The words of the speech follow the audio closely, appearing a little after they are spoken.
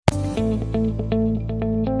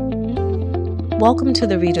Welcome to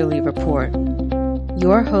the Readerly Report.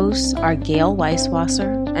 Your hosts are Gail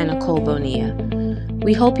Weisswasser and Nicole Bonilla.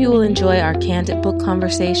 We hope you will enjoy our candid book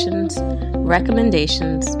conversations,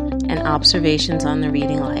 recommendations, and observations on the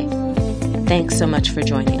reading life. Thanks so much for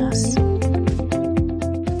joining us.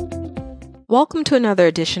 Welcome to another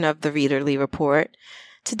edition of the Readerly Report.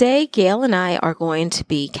 Today, Gail and I are going to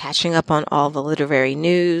be catching up on all the literary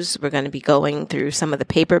news. We're going to be going through some of the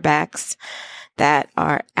paperbacks that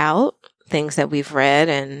are out, things that we've read,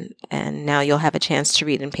 and now you'll have a chance to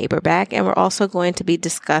read in paperback. And we're also going to be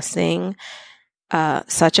discussing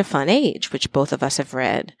Such a Fun Age, which both of us have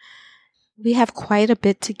read. We have quite a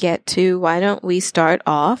bit to get to. Why don't we start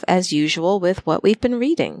off, as usual, with what we've been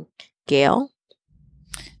reading? Gail?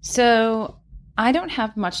 So I don't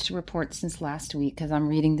have much to report since last week because I'm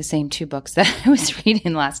reading the same two books that I was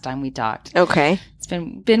reading last time we talked. Okay. It's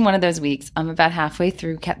been one of those weeks. I'm about halfway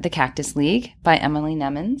through The Cactus League by Emily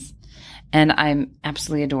Nemens, and I'm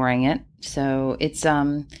absolutely adoring it. So it's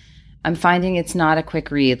I'm finding it's not a quick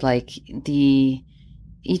read. Like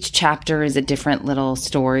each chapter is a different little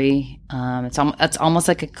story. It's almost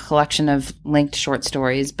like a collection of linked short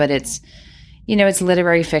stories, but it's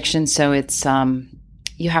literary fiction, so it's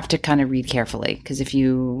you have to kind of read carefully, because if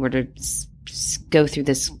you were to go through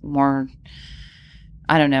this more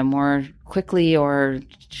quickly or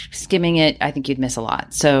skimming it, I think you'd miss a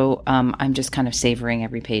lot. So I'm just kind of savoring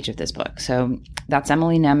every page of this book. So that's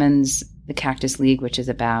Emily Nemens' The Cactus League, which is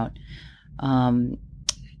about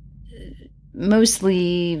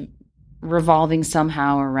mostly revolving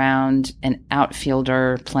somehow around an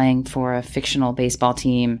outfielder playing for a fictional baseball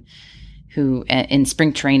team who in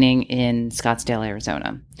spring training in Scottsdale,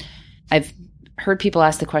 Arizona. I've heard people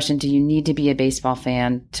ask the question, do you need to be a baseball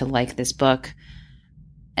fan to like this book?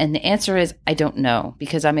 And the answer is, I don't know,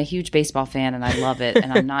 because I'm a huge baseball fan and I love it,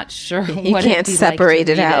 and I'm not sure you what can't separate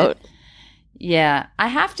it out. Yeah. I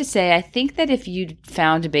have to say, I think that if you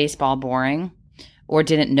found baseball boring or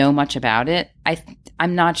didn't know much about it,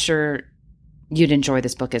 I'm not sure you'd enjoy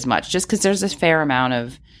this book as much, just because there's a fair amount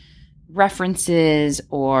of references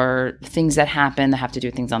or things that happen that have to do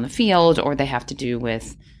with things on the field, or they have to do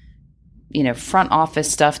with, front office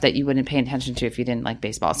stuff that you wouldn't pay attention to if you didn't like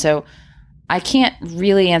baseball. So I can't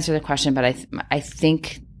really answer the question, but I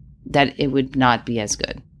think that it would not be as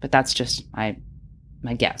good. But that's just my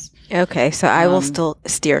guess. Okay, so I will still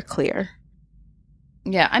steer clear.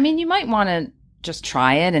 Yeah, I mean, you might want to just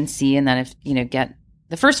try it and see, and then if get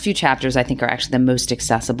the first few chapters, I think, are actually the most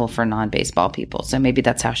accessible for non-baseball people. So maybe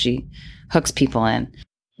that's how she hooks people in.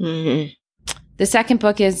 Mm-hmm. The second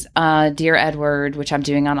book is Dear Edward, which I'm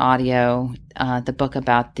doing on audio, the book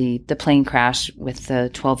about the plane crash with the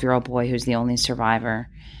 12-year-old boy who's the only survivor.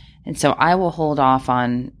 And so I will hold off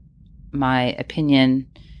on my opinion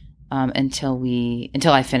until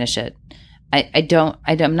I finish it.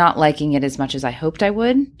 I'm not liking it as much as I hoped I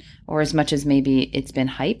would, or as much as maybe it's been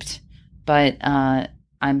hyped, but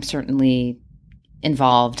I'm certainly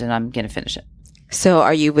involved and I'm going to finish it. So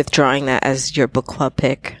are you withdrawing that as your book club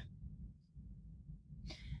pick?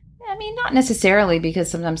 I mean, not necessarily, because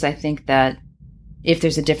sometimes I think that if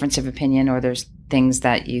there's a difference of opinion or there's things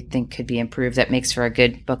that you think could be improved, that makes for a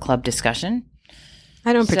good book club discussion.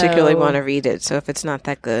 I don't particularly want to read it, so if it's not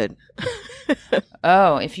that good.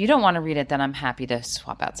 Oh, if you don't want to read it, then I'm happy to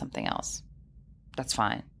swap out something else. That's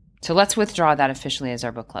fine. So let's withdraw that officially as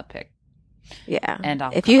our book club pick. Yeah. And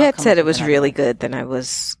if you had said it was really good, then I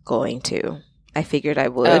was going to. I figured I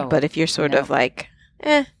would, but if you're sort of like,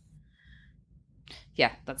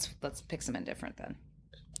 yeah, let's pick some indifferent then.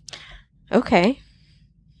 Okay.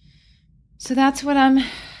 So that's what I'm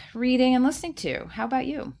reading and listening to. How about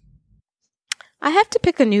you? I have to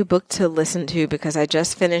pick a new book to listen to because I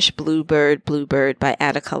just finished Bluebird by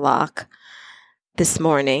Attica Locke this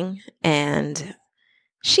morning, and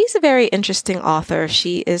she's a very interesting author.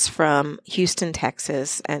 She is from Houston,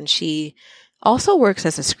 Texas, and she also works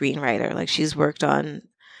as a screenwriter. Like, she's worked on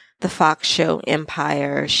the Fox show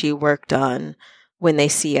Empire. She worked on When They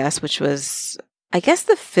See Us, which was, I guess,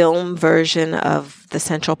 the film version of the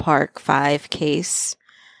Central Park 5 case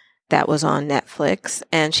that was on Netflix.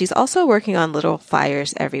 And she's also working on Little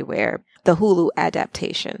Fires Everywhere, the Hulu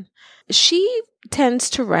adaptation. She tends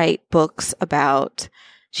to write books about,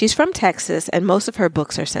 she's from Texas, and most of her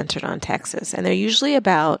books are centered on Texas. And they're usually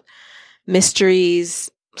about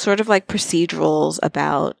mysteries, sort of like procedurals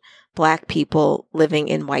about Black people living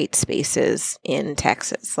in white spaces in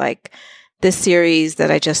Texas. Like, this series that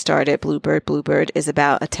I just started, Bluebird, is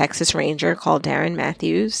about a Texas Ranger called Darren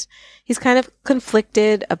Matthews. He's kind of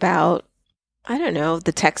conflicted about,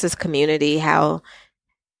 the Texas community, how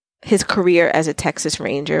his career as a Texas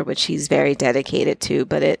Ranger, which he's very dedicated to,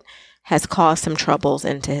 but it has caused some troubles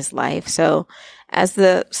into his life. So as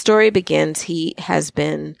the story begins, he has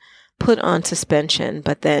been put on suspension,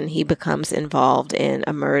 but then he becomes involved in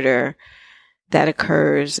a murder that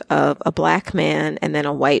occurs of a black man, and then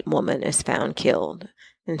a white woman is found killed.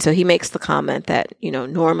 And so he makes the comment that,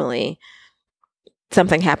 normally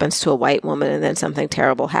something happens to a white woman and then something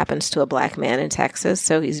terrible happens to a black man in Texas.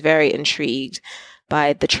 So he's very intrigued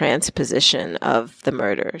by the transposition of the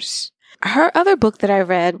murders. Her other book that I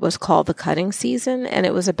read was called The Cutting Season, and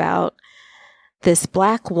it was about this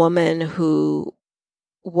black woman who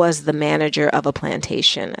was the manager of a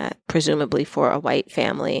plantation, presumably for a white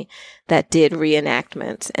family that did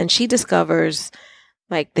reenactments. And she discovers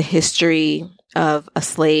like the history of a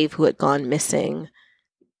slave who had gone missing,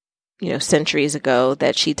 centuries ago,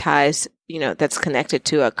 that she ties, that's connected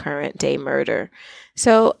to a current day murder.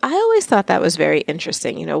 So I always thought that was very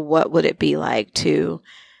interesting. What would it be like to,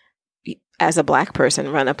 as a black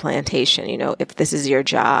person, run a plantation, if this is your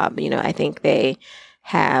job? I think they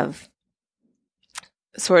have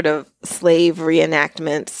sort of slave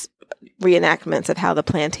reenactments of how the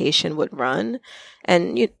plantation would run.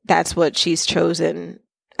 And that's what she's chosen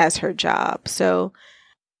as her job. So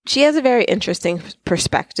she has a very interesting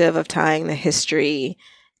perspective of tying the history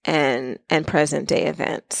and present day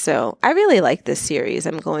events. So I really like this series.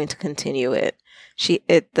 I'm going to continue it.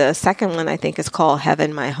 The second one I think is called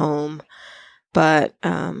Heaven My Home. But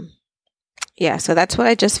yeah, so that's what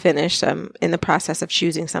I just finished. I'm in the process of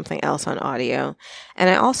choosing something else on audio. And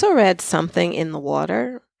I also read Something in the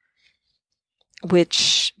Water,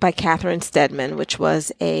 which by Catherine Steadman, which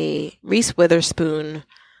was a Reese Witherspoon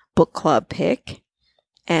book club pick.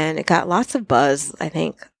 And it got lots of buzz. I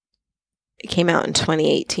think it came out in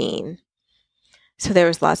 2018. So there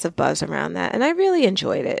was lots of buzz around that. And I really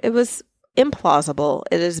enjoyed it. It was implausible.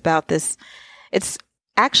 It is about this. It's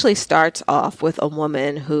actually starts off with a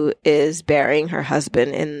woman who is burying her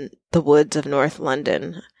husband in the woods of North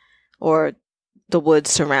London, or the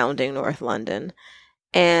woods surrounding North London.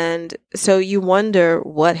 And so you wonder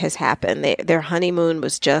what has happened. Their honeymoon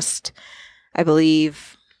was just, I think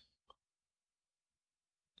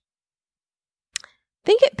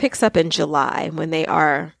it picks up in July when they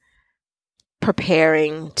are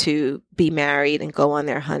preparing to be married and go on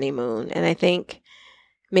their honeymoon. And I think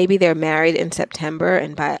maybe they're married in September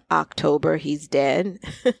and by October he's dead.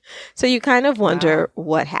 So you kind of wonder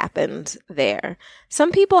what happened there.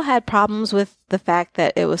 Some people had problems with the fact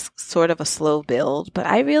that it was sort of a slow build, but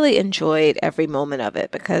I really enjoyed every moment of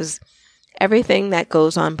it because everything that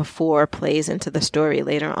goes on before plays into the story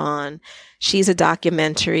later on. She's a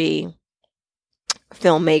documentary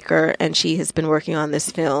filmmaker, and she has been working on this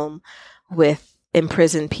film with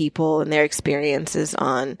imprisoned people and their experiences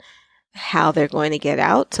on how they're going to get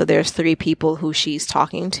out. So there's 3 people who she's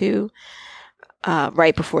talking to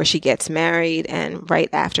right before she gets married and right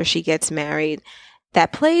after she gets married.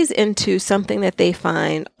 That plays into something that they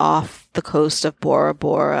find off the coast of Bora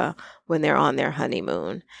Bora when they're on their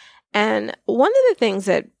honeymoon. And one of the things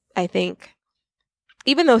that I think,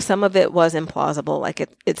 even though some of it was implausible, like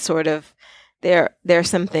it's sort of, there are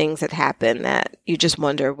some things that happen that you just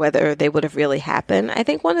wonder whether they would have really happened. I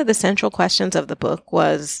think one of the central questions of the book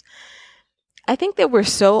was, I think that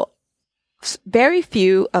very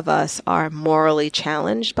few of us are morally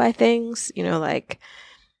challenged by things, like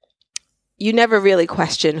you never really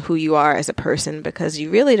question who you are as a person because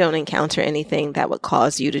you really don't encounter anything that would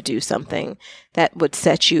cause you to do something that would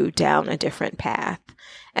set you down a different path.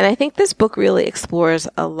 And I think this book really explores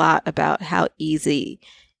a lot about how easy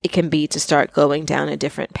it can be to start going down a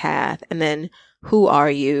different path. And then who are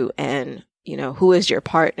you and, who is your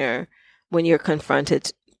partner when you're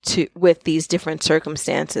confronted with these different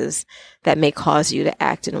circumstances that may cause you to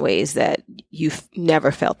act in ways that you've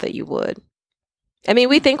never felt that you would. I mean,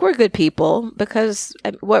 we think we're good people because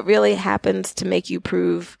what really happens to make you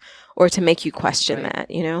prove or to make you question that,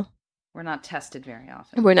 We're not tested very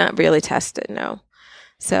often. We're not really tested, no.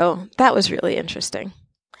 So that was really interesting.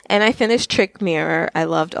 And I finished Trick Mirror. I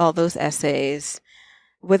loved all those essays.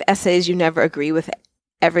 With essays, you never agree with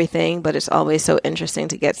everything, but it's always so interesting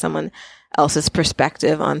to get someone else's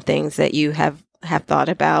perspective on things that you have thought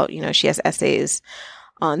about. She has essays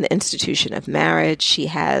on the institution of marriage. She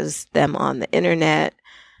has them on the internet.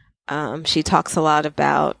 She talks a lot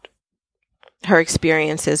about her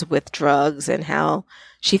experiences with drugs and how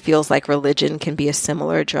she feels like religion can be a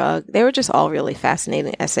similar drug. They were just all really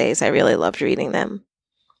fascinating essays. I really loved reading them.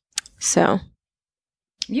 So,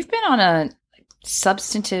 you've been on a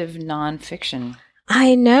substantive nonfiction.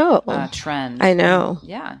 I know trend. I know.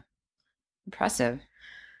 Yeah, impressive.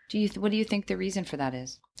 What do you think the reason for that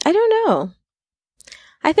is? I don't know.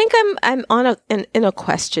 I think I'm on in a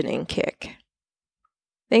questioning kick.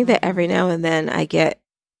 I think that every now and then I get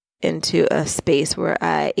into a space where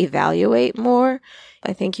I evaluate more.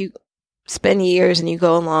 I think you spend years and you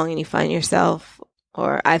go along and you find yourself,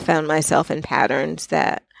 or I found myself in patterns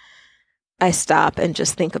that I stop and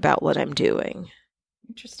just think about what I'm doing.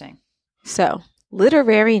 Interesting. So,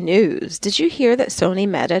 literary news. Did you hear that Sony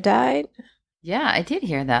Mehta died? Yeah, I did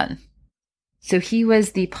hear that. So he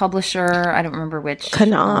was the publisher, I don't remember which.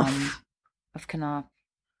 Knopf. Of Knopf.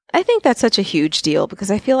 I think that's such a huge deal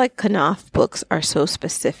because I feel like Knopf books are so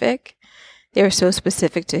specific. They were so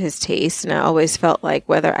specific to his taste, and I always felt like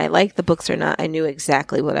whether I liked the books or not, I knew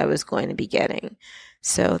exactly what I was going to be getting.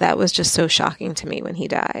 So that was just so shocking to me when he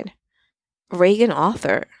died. Reagan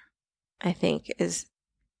Author, I think,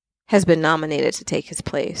 has been nominated to take his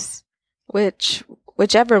place,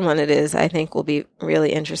 whichever one it is, I think will be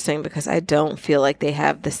really interesting because I don't feel like they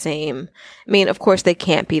have the same. I mean, of course, they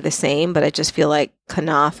can't be the same, but I just feel like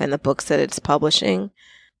Knopf and the books that it's publishing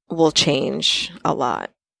will change a lot.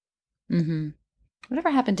 Mm-hmm.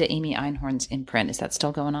 Whatever happened to Amy Einhorn's imprint? Is that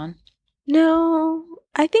still going on? No,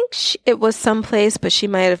 I think it was someplace, but she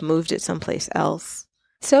might have moved it someplace else.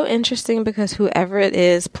 It's so interesting because whoever it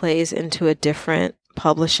is plays into a different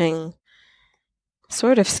publishing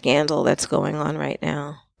sort of scandal that's going on right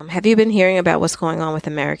now. Have you been hearing about what's going on with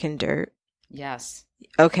American Dirt? Yes.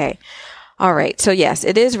 Okay. All right. So yes,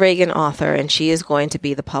 it is Reagan Author, and she is going to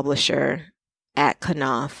be the publisher at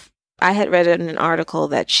Knopf. I had read in an article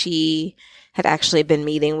that she had actually been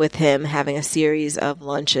meeting with him, having a series of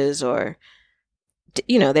lunches, or,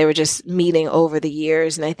 they were just meeting over the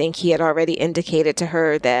years. And I think he had already indicated to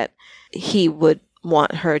her that he would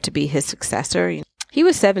want her to be his successor. He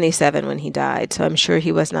was 77 when he died, so I'm sure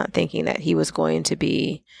he was not thinking that he was going to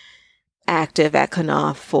be active at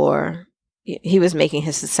Knopf he was making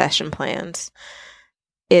his succession plans.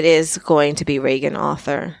 It is going to be Reagan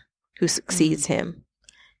Author who succeeds him.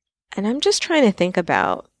 And I'm just trying to think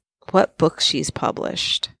about what books she's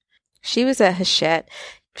published. She was at Hachette.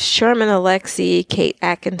 Sherman Alexie, Kate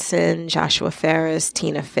Atkinson, Joshua Ferris,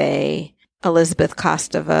 Tina Fey, Elizabeth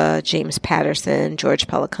Kostova, James Patterson, George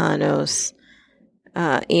Pelecanos,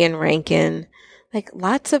 Ian Rankin, like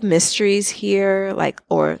lots of mysteries here,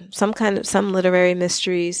 or some literary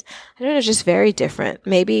mysteries. I don't know, just very different.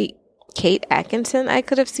 Maybe Kate Atkinson I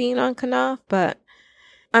could have seen on Knopf, but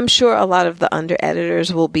I'm sure a lot of the under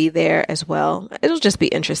editors will be there as well. It'll just be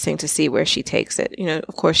interesting to see where she takes it.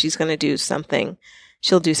 Of course she's going to do something.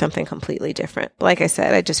 She'll do something completely different. Like I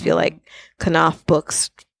said, I just feel like Knopf books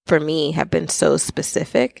for me have been so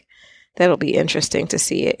specific that it'll be interesting to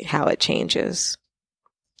see how it changes.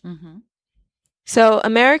 Mm-hmm. So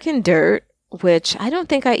American Dirt, which I don't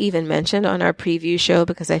think I even mentioned on our preview show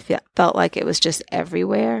because I felt like it was just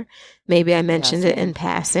everywhere. Maybe I mentioned it in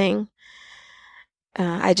passing.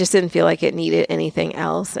 I just didn't feel like it needed anything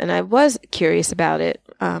else. And I was curious about it,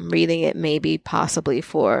 reading it maybe possibly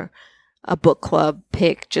for a book club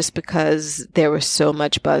pick just because there was so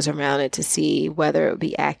much buzz around it to see whether it would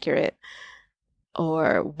be accurate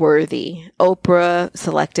or worthy. Oprah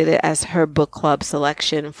selected it as her book club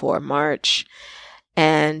selection for March.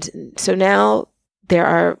 And so now there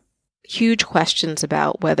are huge questions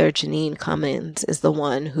about whether Janine Cummins is the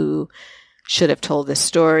one who should have told this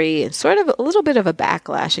story, and sort of a little bit of a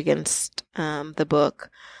backlash against the book.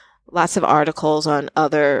 Lots of articles on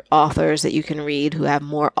other authors that you can read who have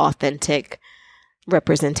more authentic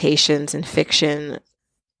representations in fiction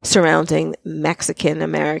surrounding Mexican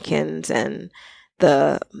Americans and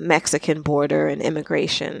the Mexican border and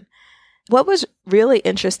immigration. What was really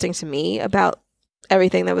interesting to me about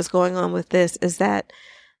everything that was going on with this is that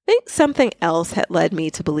I think something else had led me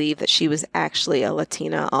to believe that she was actually a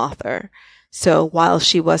Latina author. So while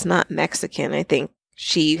she was not Mexican, I think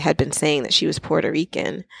she had been saying that she was Puerto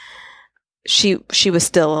Rican. She was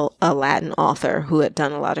still a Latin author who had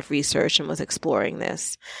done a lot of research and was exploring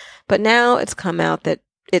this. But now it's come out that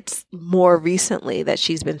it's more recently that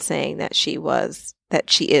she's been saying that she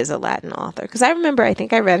is a Latin author. Because I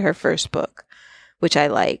think I read her first book, which I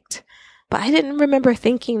liked. But I didn't remember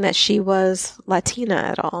thinking that she was Latina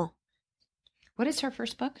at all. What is her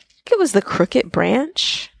first book? I think it was The Crooked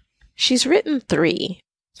Branch. She's written 3.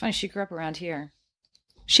 It's funny, she grew up around here.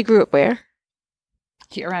 She grew up where?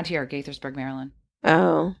 Around here, Gaithersburg, Maryland.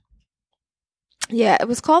 Oh. Yeah, it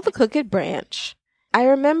was called The Crooked Branch. I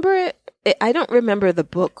remember it. I don't remember the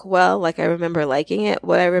book well, like I remember liking it.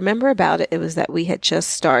 What I remember about it was that we had just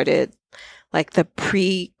started like the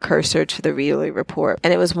precursor to the Readerly Report.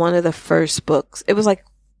 And it was one of the first books. It was like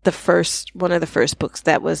one of the first books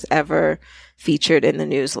that was ever featured in the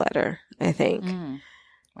newsletter, I think.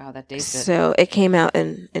 Wow, that dates it. So it came out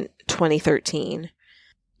in 2013.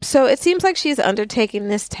 So it seems like she's undertaking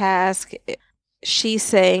this task. She's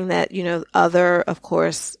saying that, of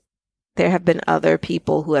course, there have been other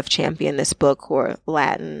people who have championed this book who are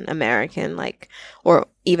Latin American, or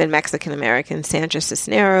even Mexican American, Sandra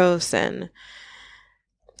Cisneros, and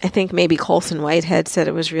I think maybe Colson Whitehead said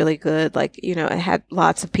it was really good. It had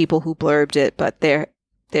lots of people who blurbed it, but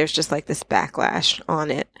there's just this backlash on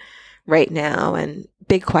it right now, and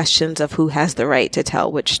big questions of who has the right to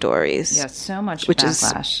tell which stories. Yeah, so much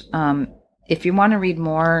backlash. If you want to read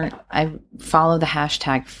more, I follow the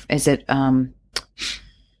hashtag. Is it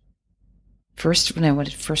First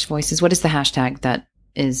Voices? What is the hashtag that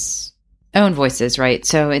is Own Voices, right?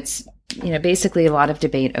 So it's, basically a lot of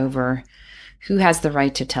debate over who has the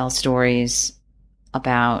right to tell stories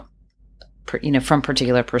about, from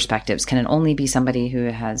particular perspectives. Can it only be somebody who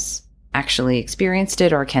has actually experienced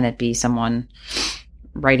it, or can it be someone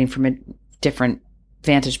writing from a different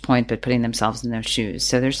vantage point but putting themselves in those shoes?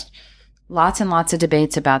 So there's lots and lots of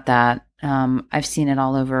debates about that. I've seen it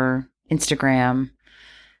all over Instagram.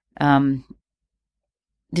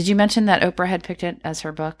 Did you mention that Oprah had picked it as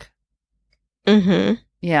her book? Mm-hmm.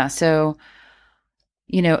 Yeah. So,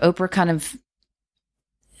 Oprah kind of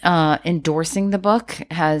endorsing the book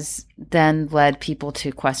has then led people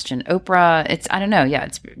to question Oprah. I don't know. Yeah,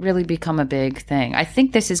 it's really become a big thing. I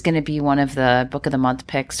think this is going to be one of the Book of the Month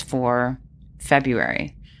picks for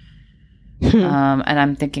February. And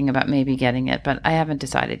I'm thinking about maybe getting it, but I haven't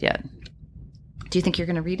decided yet. Do you think you're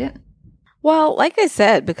going to read it? Well, like I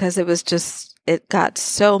said, because it got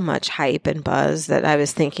so much hype and buzz that I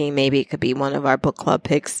was thinking maybe it could be one of our book club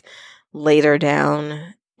picks later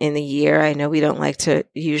down in the year. I know we don't like to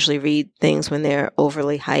usually read things when they're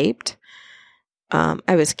overly hyped.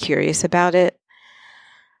 I was curious about it.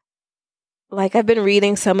 I've been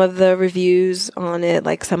reading some of the reviews on it,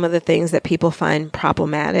 some of the things that people find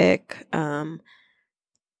problematic.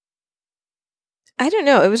 I don't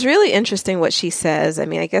know. It was really interesting what she says. I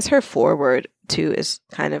mean, I guess her foreword, too, is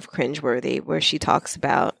kind of cringeworthy, where she talks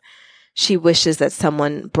about she wishes that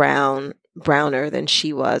someone browner than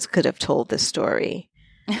she was could have told this story,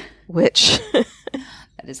 which...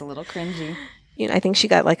 That is a little cringy. I think she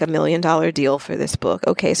got $1 million deal for this book.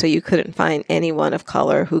 Okay, so you couldn't find anyone of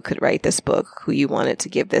color who could write this book who you wanted to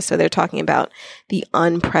give this. So they're talking about the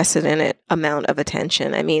unprecedented amount of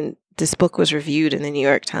attention. I mean, this book was reviewed in the New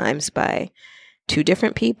York Times by 2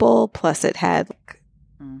 different people, plus it had,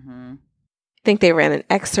 I think they ran an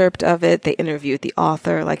excerpt of it. They interviewed the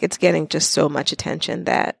author. It's getting just so much attention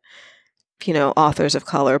that, authors of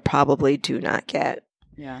color probably do not get.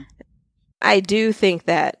 Yeah. I do think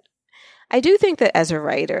that as a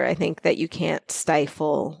writer, I think that you can't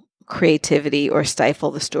stifle creativity or stifle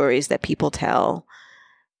the stories that people tell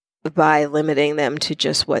by limiting them to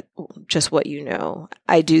just what you know.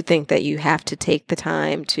 I do think that you have to take the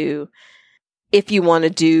time to, if you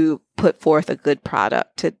want to put forth a good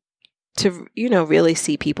product, to really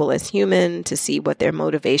see people as human, to see what their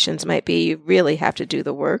motivations might be. You really have to do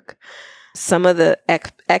the work. Some of the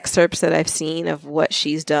excerpts that I've seen of what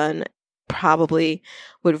she's done probably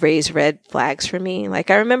would raise red flags for me. I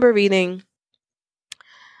remember reading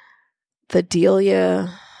the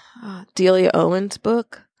Delia Owens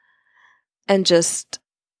book and just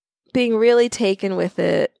being really taken with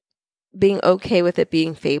it, being okay with it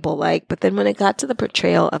being fable-like. But then when it got to the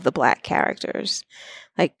portrayal of the Black characters,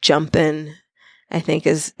 Jumpin', I think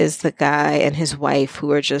is the guy, and his wife,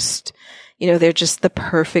 who are just, they're just the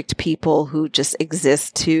perfect people who just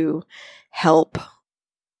exist to help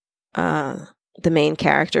the main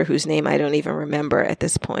character, whose name I don't even remember at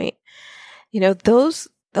this point. Those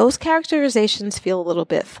characterizations feel a little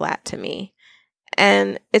bit flat to me.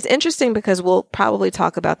 And it's interesting because we'll probably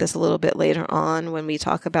talk about this a little bit later on when we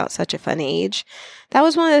talk about Such a Fun Age. That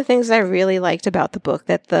was one of the things I really liked about the book,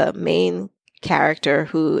 that the main character,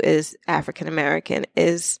 who is African American,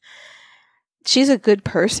 she's a good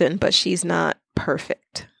person, but she's not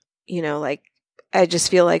perfect. I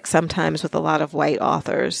just feel like sometimes with a lot of white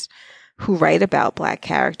authors who write about Black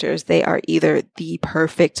characters, they are either the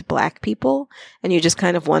perfect Black people, and you just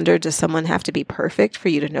kind of wonder, does someone have to be perfect for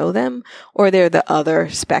you to know them? Or they're the other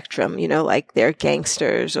spectrum, they're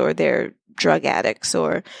gangsters or they're drug addicts,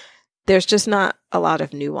 or there's just not a lot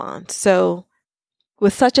of nuance. So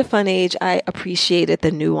with Such a Fun Age, I appreciated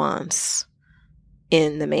the nuance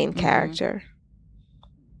in the main character.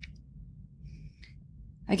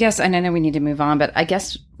 I guess, and I know we need to move on, but I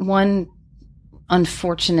guess one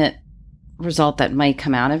unfortunate result that might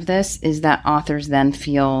come out of this is that authors then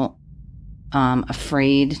feel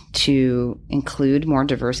afraid to include more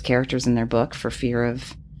diverse characters in their book for fear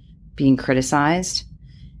of being criticized.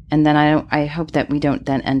 And then I hope that we don't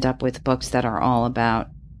then end up with books that are all about,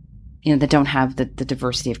 that don't have the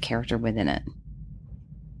diversity of character within them.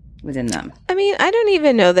 I mean, I don't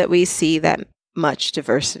even know that we see that much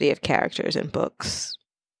diversity of characters in books.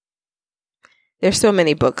 There's so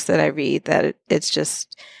many books that I read that it's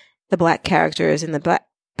just the Black character is in the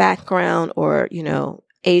background, or,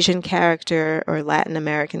 Asian character or Latin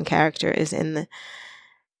American character is in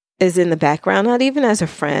the background, not even as a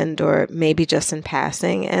friend or maybe just in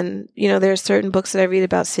passing. And, there are certain books that I read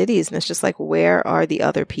about cities, and it's just like, where are the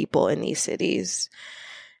other people in these cities?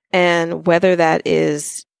 And whether that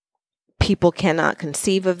is people cannot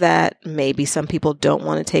conceive of that, maybe some people don't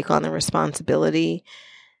want to take on the responsibility,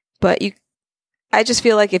 but I just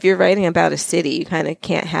feel like if you're writing about a city, you kind of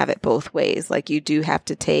can't have it both ways. Like, you do have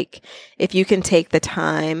to if you can take the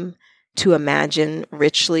time to imagine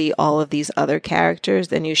richly all of these other characters,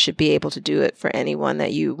 then you should be able to do it for anyone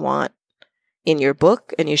that you want in your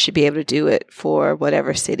book, and you should be able to do it for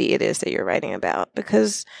whatever city it is that you're writing about,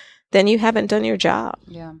 because then you haven't done your job.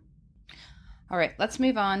 Yeah. All right, let's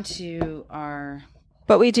move on to our...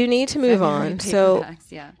 But we do need to move on. So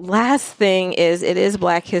yeah. Last thing is, it is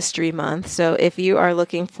Black History Month. So if you are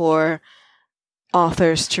looking for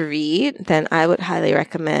authors to read, then I would highly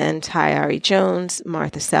recommend Tayari Jones,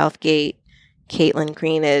 Martha Southgate, Caitlin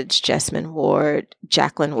Greenidge, Jessamine Ward,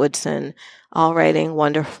 Jacqueline Woodson, all writing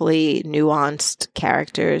wonderfully nuanced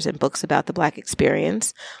characters and books about the Black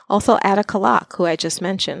experience. Also Attica Locke, who I just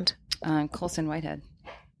mentioned. Colson Whitehead.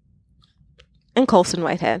 And Colson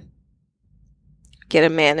Whitehead. Get a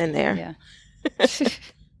man in there. Yeah.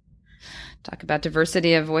 Talk about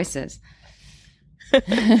diversity of voices.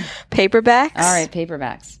 Paperbacks? All right,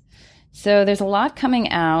 paperbacks. So there's a lot coming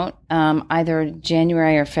out either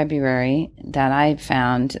January or February that I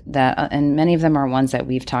found that, and many of them are ones that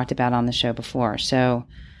we've talked about on the show before. So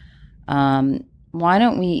why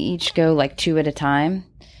don't we each go like two at a time?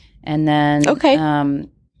 And then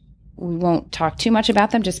we won't talk too much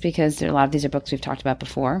about them, just because a lot of these are books we've talked about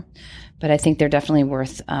before. But I think they're definitely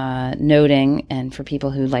worth noting, and for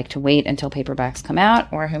people who like to wait until paperbacks come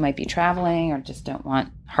out, or who might be traveling or just don't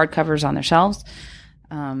want hardcovers on their shelves.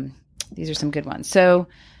 These are some good ones. So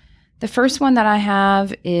the first one that I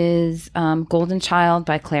have is Golden Child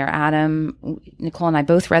by Claire Adam. Nicole and I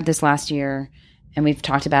both read this last year, and we've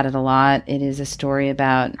talked about it a lot. It is a story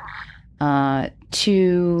about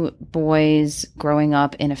two boys growing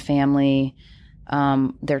up in a family.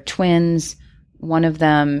 They're twins. One of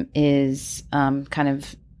them is kind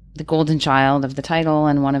of the golden child of the title,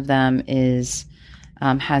 and one of them is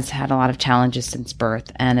has had a lot of challenges since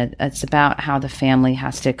birth. And it's about how the family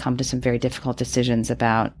has to come to some very difficult decisions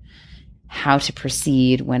about how to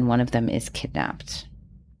proceed when one of them is kidnapped.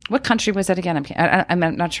 What country was that again?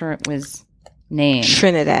 I'm not sure it was named.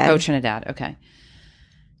 Trinidad. Oh, Trinidad. Okay.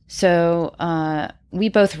 So we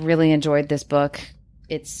both really enjoyed this book.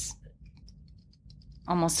 It's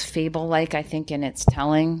almost fable-like, I think, in its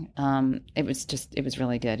telling. It was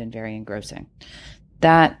really good and very engrossing.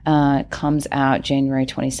 That comes out January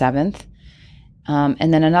 27th.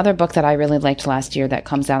 And then another book that I really liked last year that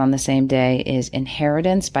comes out on the same day is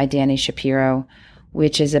Inheritance by Dani Shapiro,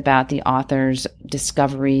 which is about the author's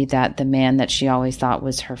discovery that the man that she always thought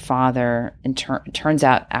was her father turns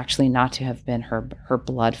out actually not to have been her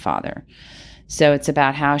blood father. So it's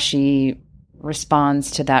about how she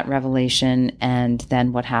responds to that revelation, and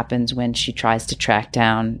then what happens when she tries to track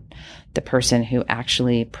down the person who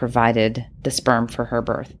actually provided the sperm for her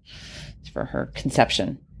birth, for her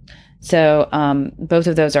conception. So both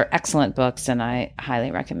of those are excellent books, and I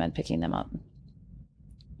highly recommend picking them up.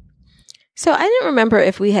 So I didn't remember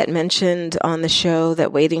if we had mentioned on the show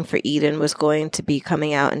that Waiting for Eden was going to be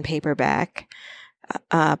coming out in paperback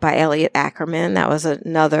by Elliot Ackerman. That was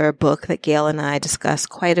another book that Gail and I discussed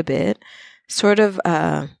quite a bit. Sort of,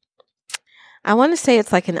 I want to say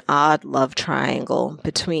it's like an odd love triangle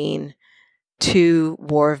between two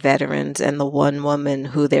war veterans and the one woman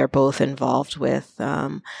who they're both involved with,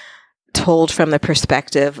 told from the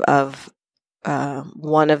perspective of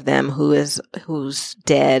one of them who's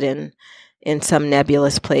dead and in some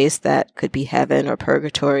nebulous place that could be heaven or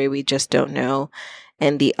purgatory. We just don't know.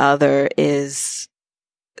 And the other is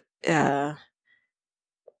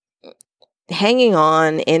hanging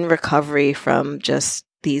on in recovery from just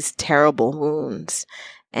these terrible wounds,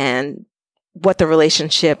 and what the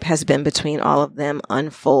relationship has been between all of them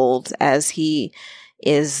unfolds as he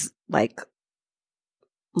is like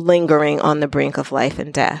lingering on the brink of life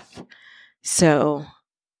and death. So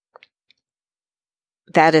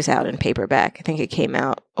that is out in paperback. I think it came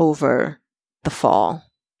out over the fall.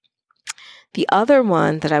 The other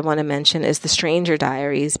one that I want to mention is The Stranger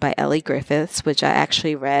Diaries by Ellie Griffiths, which I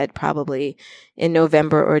actually read probably in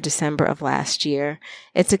November or December of last year.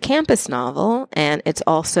 It's a campus novel, and it's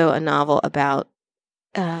also a novel about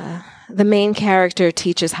the main character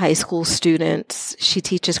teaches high school students. She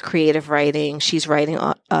teaches creative writing. She's writing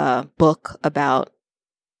a book about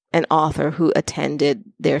an author who attended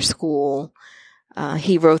their school.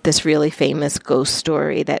 He wrote this really famous ghost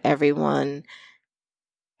story that everyone,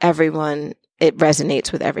 it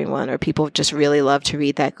resonates with everyone, or people just really love to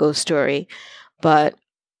read that ghost story. But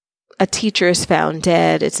a teacher is found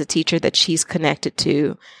dead. It's a teacher that she's connected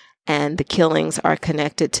to, and the killings are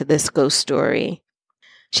connected to this ghost story.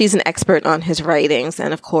 She's an expert on his writings,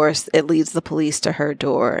 and of course, it leads the police to her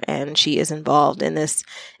door, and she is involved in this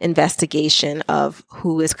investigation of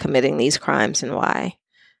who is committing these crimes and why.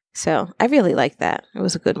 So I really like that. It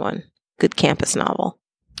was a good one. Good campus novel.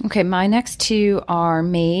 Okay, my next two are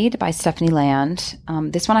Made by Stephanie Land.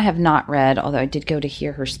 This one I have not read, although I did go to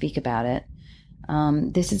hear her speak about it.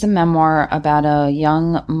 This is a memoir about a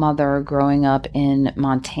young mother growing up in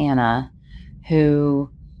Montana who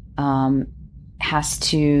has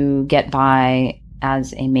to get by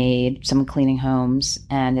as a maid, someone cleaning homes,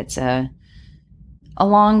 and it's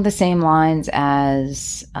along the same lines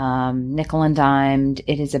as Nickel and Dimed.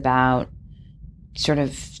 It is about sort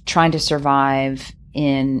of trying to survive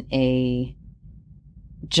in a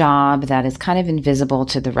job that is kind of invisible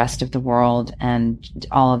to the rest of the world, and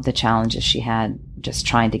all of the challenges she had just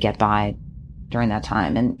trying to get by during that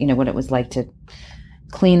time, and what it was like to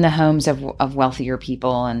clean the homes of wealthier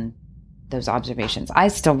people and those observations. I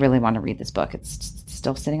still really want to read this book. It's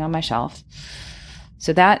still sitting on my shelf.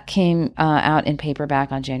 So that came out in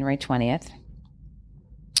paperback on January 20th.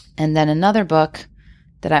 And then another book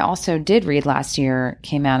that I also did read last year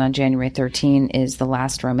came out on January 13th is The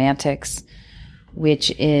Last Romantics,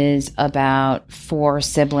 which is about four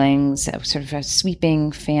siblings, sort of a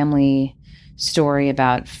sweeping family story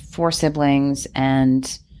about four siblings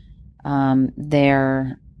and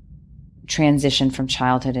their transition from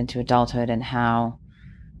childhood into adulthood and how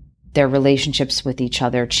their relationships with each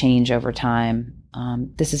other change over time.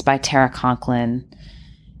 This is by Tara Conklin,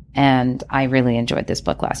 and I really enjoyed this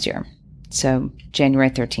book last year. So January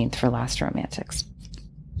 13th for Last Romantics.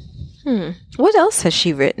 What else has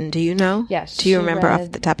she written? Do you know? Yes. Do you remember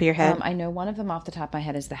off the top of your head? I know one of them off the top of my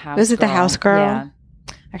head is The House Girl. Was it The House Girl? Yeah.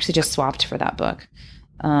 I actually just swapped for that book.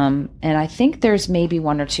 And I think there's maybe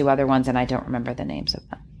one or two other ones, and I don't remember the names of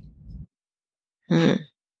them.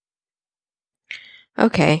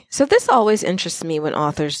 Okay. So this always interests me when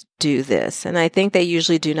authors do this. And I think they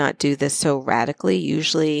usually do not do this so radically.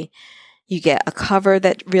 Usually you get a cover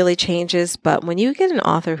that really changes. But when you get an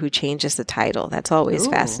author who changes the title, that's always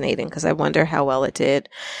fascinating because I wonder how well it did.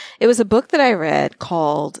 It was a book that I read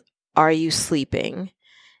called Are You Sleeping?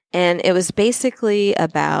 And it was basically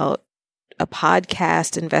about a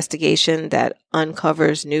podcast investigation that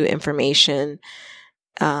uncovers new information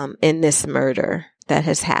in this murder that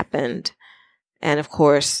has happened. And of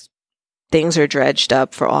course, things are dredged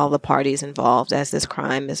up for all the parties involved as this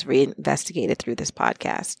crime is reinvestigated through this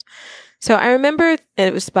podcast. So I remember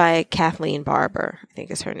it was by Kathleen Barber, I think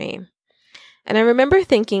is her name. And I remember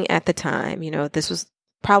thinking at the time, this was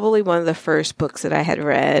probably one of the first books that I had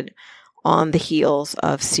read on the heels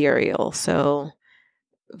of Serial. So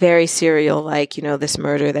very Serial-like, this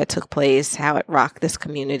murder that took place, how it rocked this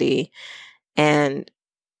community, and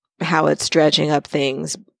how it's dredging up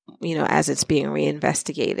things, as it's being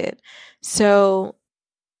reinvestigated. So,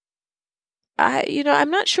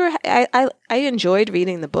 I'm not sure. I enjoyed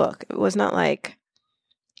reading the book. It was not like,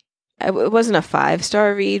 it wasn't a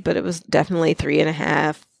 5-star read, but it was definitely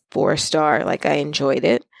 3.5, 4-star. Like I enjoyed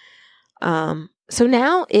it. So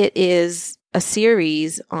now it is a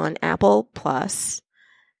series on Apple Plus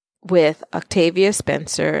with Octavia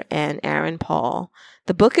Spencer and Aaron Paul.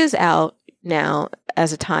 The book is out now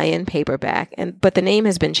as a tie-in paperback, but the name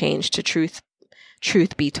has been changed to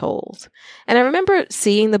Truth Be Told. And I remember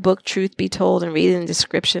seeing the book Truth Be Told and reading the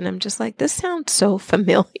description. I'm just like, this sounds so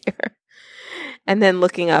familiar. And then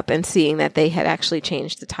looking up and seeing that they had actually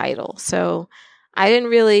changed the title. So I didn't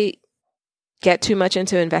really get too much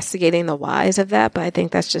into investigating the whys of that, but I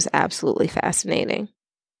think that's just absolutely fascinating.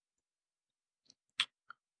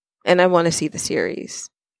 And I want to see the series.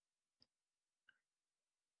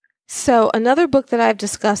 So another book that I've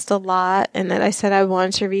discussed a lot and that I said I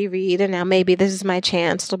wanted to reread, and now maybe this is my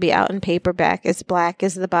chance, it'll be out in paperback, is Black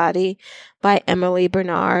is the Body by Emily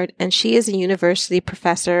Bernard. And she is a university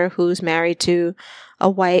professor who's married to a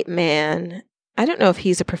white man. I don't know if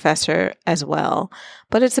he's a professor as well,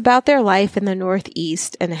 but it's about their life in the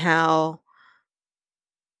Northeast and how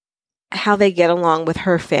how they get along with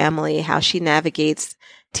her family, how she navigates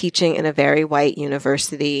teaching in a very white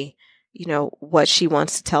university, what she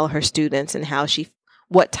wants to tell her students and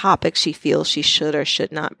what topics she feels she should or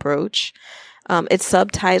should not broach. It's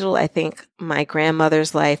subtitled, I think, My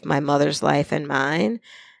Grandmother's Life, My Mother's Life, and Mine.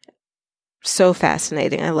 So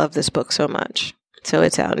fascinating. I love this book so much. So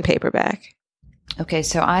it's out in paperback. Okay,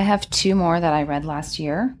 so I have two more that I read last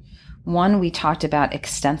year. One we talked about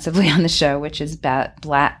extensively on the show, which is Bad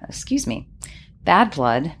Blood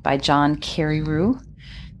by John Carreyrou.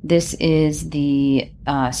 This is the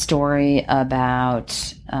story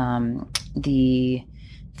about the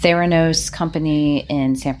Theranos company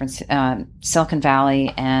in Silicon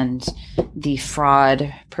Valley and the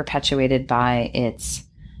fraud perpetuated by its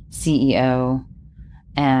CEO.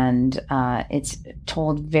 And it's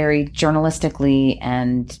told very journalistically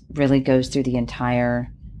and really goes through the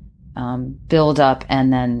entire build up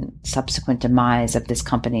and then subsequent demise of this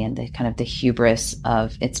company and the kind of the hubris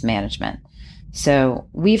of its management. So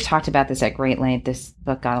we've talked about this at great length. This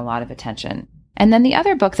book got a lot of attention. And then the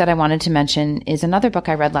other book that I wanted to mention is another book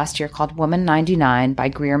I read last year called Woman 99 by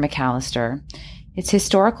Greer McAllister. It's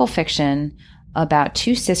historical fiction about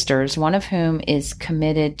two sisters, one of whom is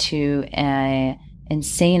committed to an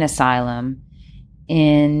insane asylum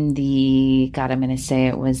in I'm going to say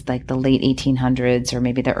it was like the late 1800s or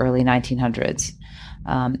maybe the early 1900s.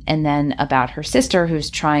 And then about her sister who's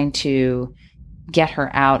trying to get her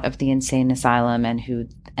out of the insane asylum and who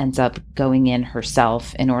ends up going in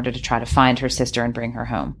herself in order to try to find her sister and bring her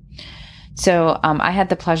home. So I had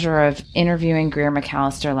the pleasure of interviewing Greer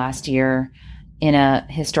McAllister last year in a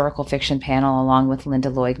historical fiction panel along with Linda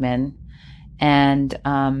Leugman. And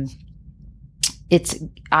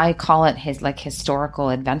I call it his historical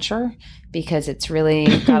adventure because it's really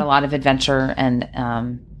got a lot of adventure and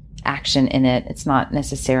action in it. It's not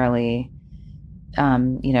necessarily,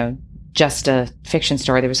 just a fiction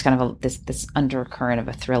story. There was kind of this undercurrent of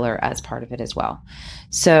a thriller as part of it as well.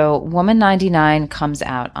 So Woman 99 comes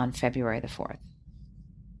out on February the 4th.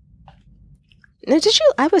 Now,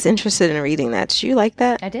 I was interested in reading that. Did you like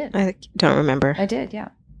that? I did. I don't remember. I did, yeah.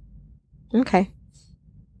 Okay.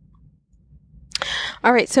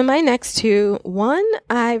 All right. So my next two, one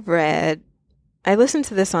I listened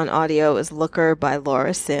to this on audio, is Looker by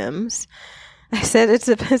Laura Sims. I said it's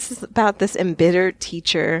about this embittered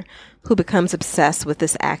teacher who becomes obsessed with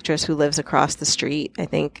this actress who lives across the street. I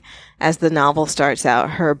think as the novel starts out,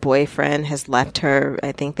 her boyfriend has left her.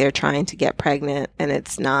 I think they're trying to get pregnant and it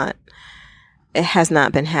has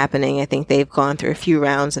not been happening. I think they've gone through a few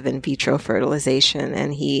rounds of in vitro fertilization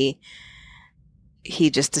and he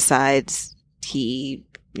just decides he,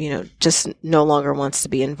 just no longer wants to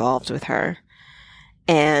be involved with her.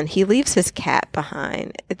 And he leaves his cat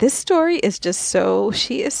behind. This story is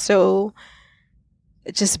she is so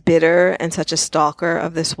just bitter and such a stalker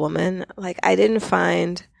of this woman. Like,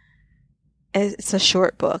 it's a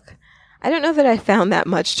short book. I don't know that I found that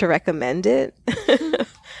much to recommend it,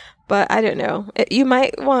 but I don't know. You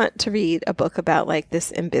might want to read a book about like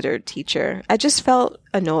this embittered teacher. I just felt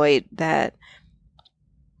annoyed that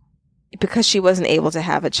because she wasn't able to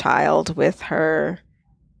have a child with her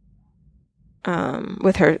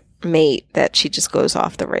mate, that she just goes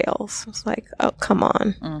off the rails. It's like, oh, come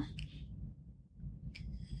on.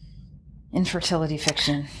 Infertility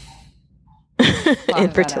fiction.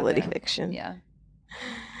 Infertility fiction. Yeah.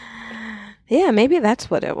 Yeah, maybe that's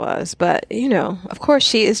what it was. But, of course,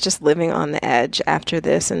 she is just living on the edge after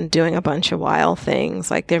this and doing a bunch of wild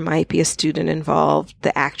things. Like, there might be a student involved.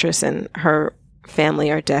 The actress and her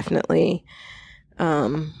family are definitely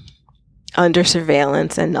under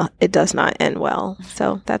surveillance, and it does not end well.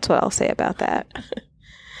 So that's what I'll say about that.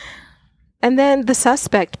 And then The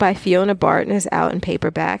Suspect by Fiona Barton is out in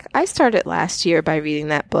paperback. I started last year by reading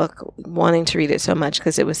that book, wanting to read it so much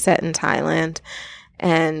because it was set in Thailand,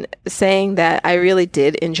 and saying that I really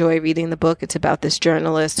did enjoy reading the book. It's about this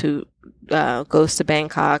journalist who goes to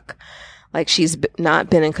Bangkok. Like, she's not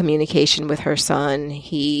been in communication with her son.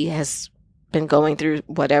 He has been going through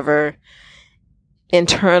whatever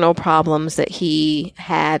internal problems that he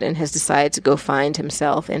had and has decided to go find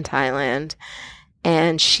himself in Thailand.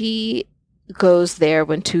 And she goes there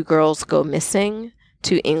when two girls go missing.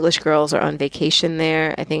 Two English girls are on vacation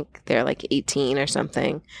there. I think they're like 18 or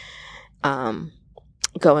something,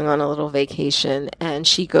 going on a little vacation. And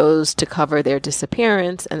she goes to cover their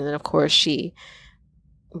disappearance. And then, of course,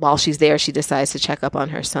 while she's there, she decides to check up on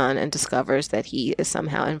her son and discovers that he is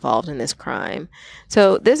somehow involved in this crime.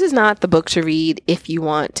 So this is not the book to read if you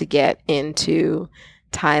want to get into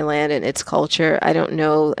Thailand and its culture. I don't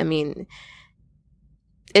know. I mean,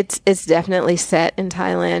 it's definitely set in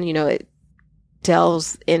Thailand.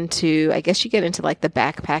 delves into, I guess you get into like the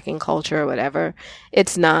backpacking culture or whatever.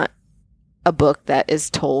 It's not a book that is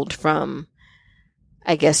told from,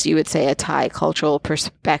 I guess you would say, a Thai cultural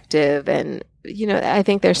perspective. And, I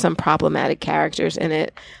think there's some problematic characters in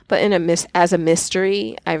it, but as a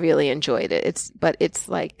mystery, I really enjoyed it. It's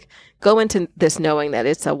like, go into this knowing that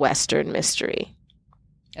it's a Western mystery.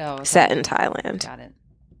 Oh, okay. Set in Thailand. Got it.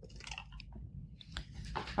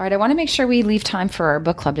 All right, I want to make sure we leave time for our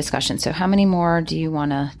book club discussion. So how many more do you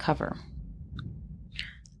want to cover?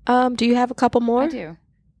 Do you have a couple more? I do.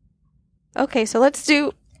 Okay, so let's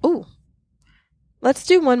do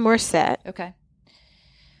one more set. Okay.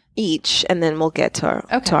 Each, and then we'll get to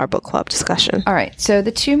our book club discussion. All right. So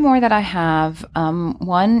the two more that I have,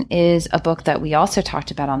 one is a book that we also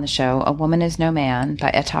talked about on the show, A Woman Is No Man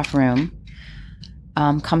by Etaf Room.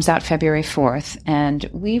 Comes out February 4th. And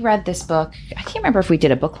we read this book. I can't remember if we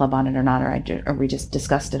did a book club on it or not, or we just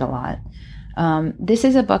discussed it a lot. This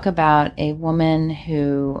is a book about a woman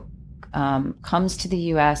who comes to the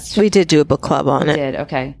U.S. We did do a book club on it. We did.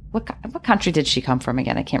 Okay. What country did she come from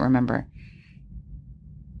again? I can't remember.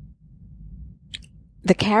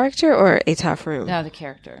 The character or Etaf Room? No, the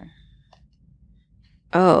character.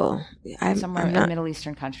 Oh, somewhere in a Middle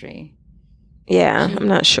Eastern country. Yeah, I'm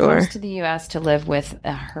not sure. Comes to the U.S. to live with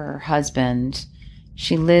her husband.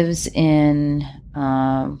 She lives in,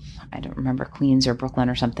 I don't remember, Queens or Brooklyn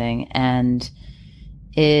or something, and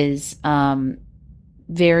is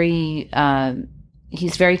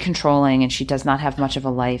he's very controlling, and she does not have much of a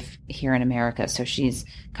life here in America. So she's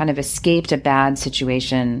kind of escaped a bad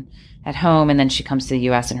situation at home, and then she comes to the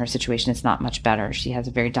U.S. and her situation is not much better. She has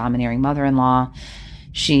a very domineering mother-in-law.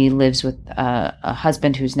 She lives with a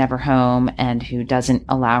husband who's never home and who doesn't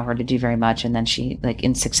allow her to do very much. And then she, like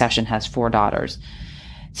in succession, has 4 daughters.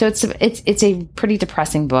 So it's a pretty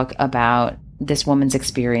depressing book about this woman's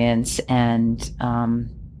experience and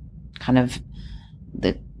kind of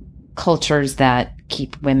the cultures that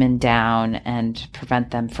keep women down and prevent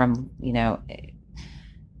them from,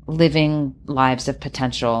 living lives of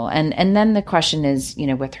potential. And then the question is,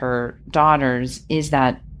 with her daughters, is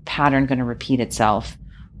that pattern going to repeat itself,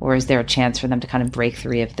 or is there a chance for them to kind of break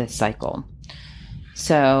free of this cycle?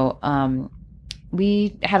 So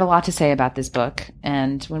we had a lot to say about this book,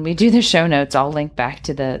 and when we do the show notes, I'll link back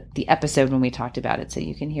to the episode when we talked about it, so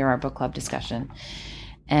you can hear our book club discussion.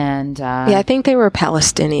 And I think they were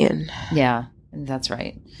Palestinian. Yeah, that's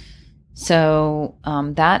right. So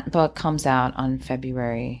that book comes out on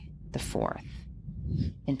February the 4th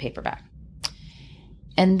in paperback.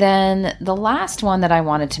 And then the last one that I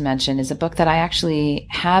wanted to mention is a book that I actually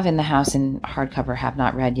have in the house in hardcover, have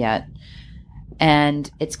not read yet.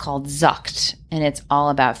 And it's called Zucked, and it's all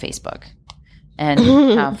about Facebook and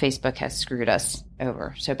how Facebook has screwed us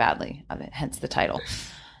over so badly, hence the title.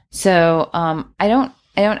 So I don't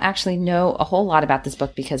actually know a whole lot about this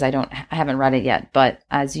book because I haven't read it yet. But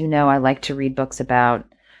as you know, I like to read books about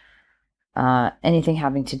anything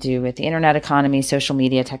having to do with the internet economy, social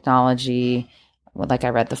media, technology. Like I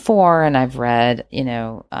read The Four, and I've read,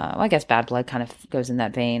 I guess Bad Blood kind of goes in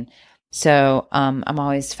that vein. So I'm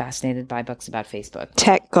always fascinated by books about Facebook.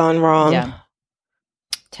 Tech gone wrong. Yeah.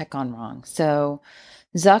 Tech gone wrong. So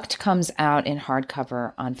Zucked comes out in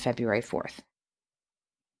hardcover on February 4th.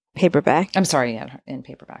 Paperback. I'm sorry, yeah, in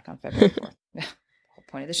paperback on February 4th. The whole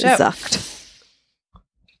point of the show. Zucked.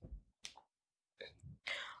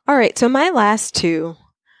 All right, so my last two.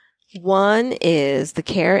 One is The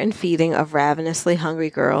Care and Feeding of Ravenously Hungry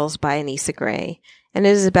Girls by Anissa Gray. And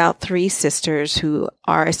it is about 3 sisters who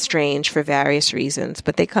are estranged for various reasons,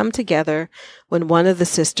 but they come together when one of the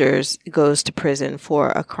sisters goes to prison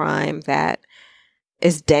for a crime that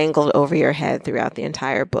is dangled over your head throughout the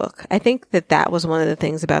entire book. I think that was one of the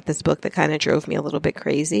things about this book that kind of drove me a little bit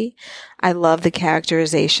crazy. I love the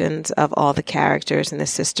characterizations of all the characters and the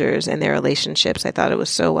sisters and their relationships. I thought it was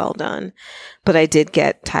so well done. But I did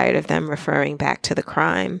get tired of them referring back to the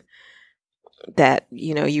crime that,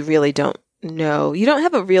 you really don't know. You don't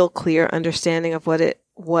have a real clear understanding of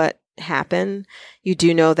what happened. You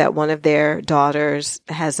do know that one of their daughters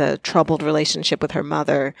has a troubled relationship with her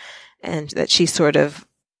mother, and that she sort of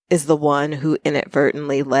is the one who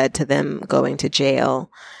inadvertently led to them going to jail.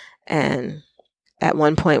 And at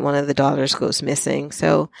one point, one of the daughters goes missing.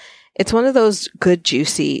 So it's one of those good,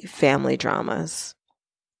 juicy family dramas.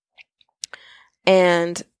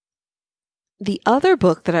 And the other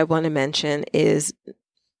book that I want to mention is,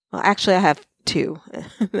 well, actually I have 2,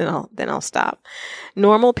 then I'll stop.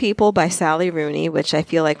 Normal People by Sally Rooney, which I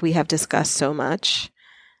feel like we have discussed so much.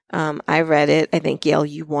 I read it. I think, Gail,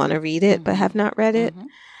 you want to read it, but have not read it. Mm-hmm.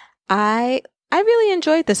 I I really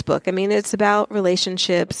enjoyed this book. I mean, it's about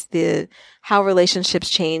relationships, how relationships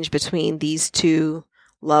change between these two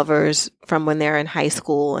lovers from when they're in high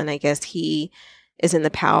school. And I guess he is in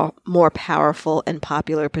the more powerful and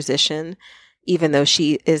popular position, even though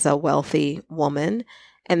she is a wealthy woman.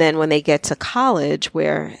 And then when they get to college,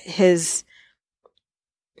 where his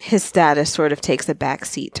status sort of takes a back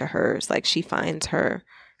seat to hers, like she finds her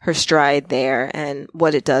stride there and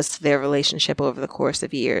what it does to their relationship over the course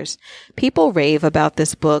of years. People rave about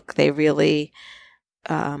this book. They really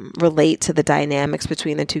relate to the dynamics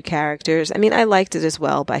between the two characters. I mean, I liked it as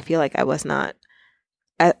well, but I feel like I was not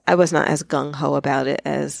as gung-ho about it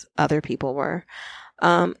as other people were.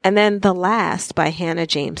 And then The Last by Hannah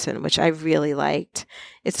Jameson, which I really liked.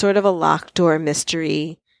 It's sort of a locked door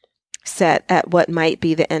mystery set at what might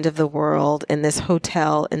be the end of the world in this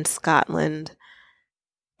hotel in Scotland,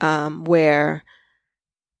 where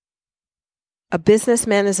a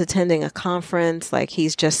businessman is attending a conference. Like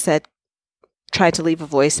he's just tried to leave a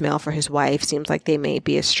voicemail for his wife. Seems like they may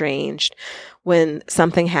be estranged when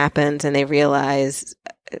something happens and they realize,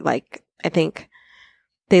 like, I think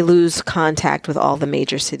they lose contact with all the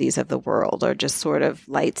major cities of the world, or just sort of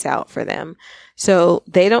lights out for them. So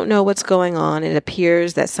they don't know what's going on. It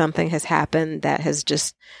appears that something has happened that has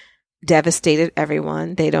just devastated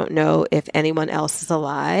everyone. They don't know if anyone else is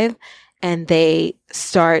alive, and they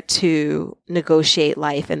start to negotiate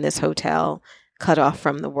life in this hotel, cut off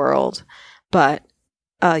from the world. But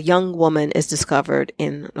a young woman is discovered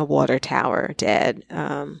in a water tower, dead.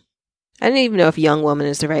 I don't even know if young woman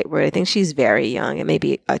is the right word. I think she's very young. It may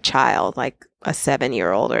be a child, like a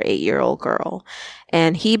 7-year-old or 8-year-old girl.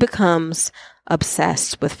 And he becomes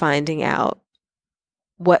obsessed with finding out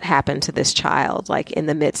what happened to this child, like in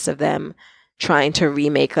the midst of them trying to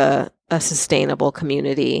remake a sustainable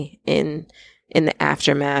community in the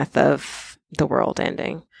aftermath of the world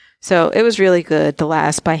ending. So it was really good. The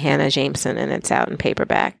Last by Hannah Jameson, and it's out in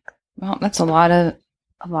paperback. Well, that's a lot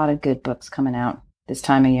of good books coming out this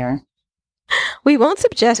time of year. We won't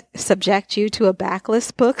subject you to a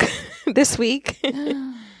backlist book this week,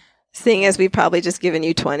 seeing as we've probably just given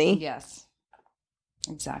you 20. Yes,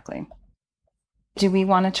 exactly. Do we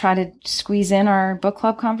want to try to squeeze in our book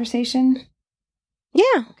club conversation?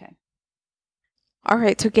 Yeah. Okay. All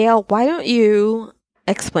right. So, Gail, why don't you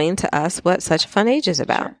explain to us what Such a Fun Age is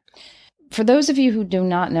about? Sure. For those of you who do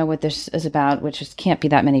not know what this is about, which can't be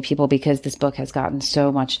that many people because this book has gotten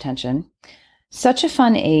so much attention, Such a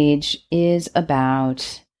Fun Age is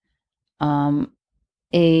about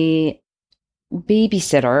a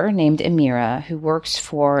babysitter named Amira who works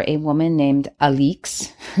for a woman named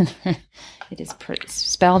Alix. It is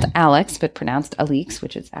spelled Alex, but pronounced Alix,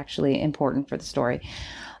 which is actually important for the story,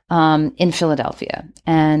 in Philadelphia.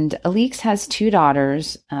 And Alix has 2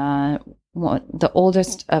 daughters, the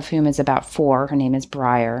oldest of whom is about 4. Her name is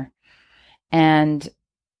Briar. And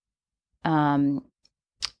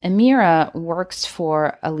Amira works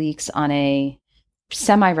for Alix on a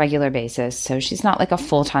semi-regular basis. So she's not like a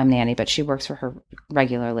full-time nanny, but she works for her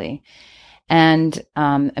regularly. And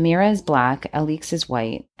Amira is black, Alix is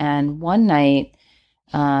white. And one night,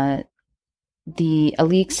 the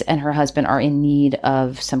Alix and her husband are in need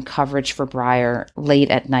of some coverage for Briar late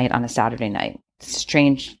at night on a Saturday night.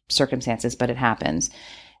 Strange circumstances, but it happens.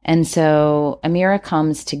 And so Amira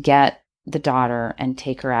comes to get the daughter and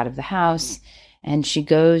take her out of the house. And she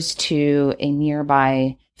goes to a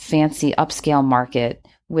nearby fancy upscale market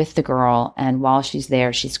with the girl. And while she's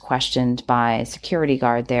there, she's questioned by a security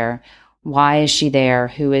guard there. Why is she there?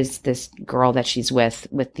 Who is this girl that she's with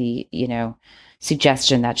the,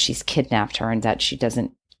 suggestion that she's kidnapped her and that she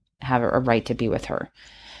doesn't have a right to be with her.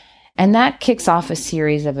 And that kicks off a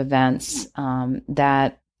series of events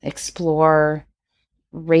that explore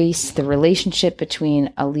race, the relationship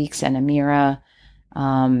between Alix and Amira,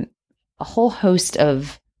 a whole host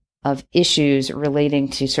of issues relating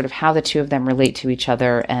to sort of how the two of them relate to each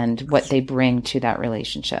other and what they bring to that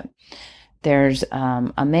relationship. There's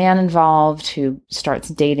a man involved who starts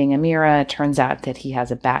dating Amira. It turns out that he has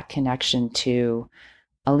a back connection to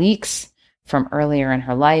Alix from earlier in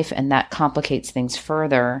her life, and that complicates things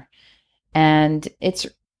further. And it's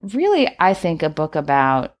really, I think, a book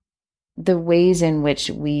about the ways in which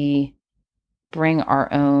we bring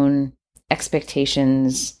our own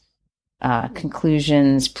expectations,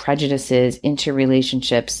 conclusions, prejudices into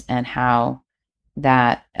relationships and how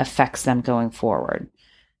that affects them going forward.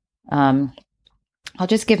 I'll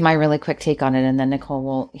just give my really quick take on it, and then Nicole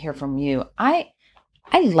will hear from you. I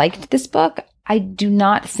liked this book. I do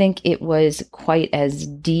not think it was quite as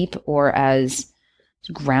deep or as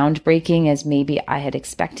groundbreaking as maybe I had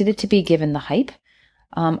expected it to be, given the hype.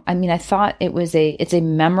 I mean, I thought it's a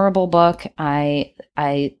memorable book. I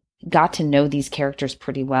got to know these characters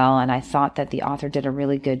pretty well, and I thought that the author did a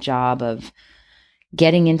really good job of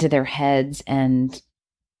getting into their heads and,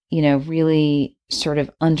 really sort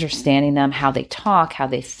of understanding them, how they talk, how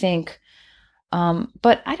they think.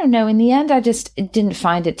 But I don't know. In the end, I just didn't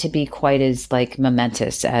find it to be quite as like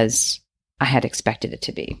momentous as I had expected it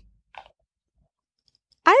to be.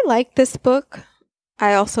 I like this book.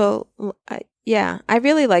 I also, I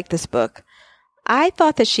really like this book. I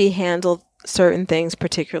thought that she handled certain things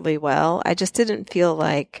particularly well. I just didn't feel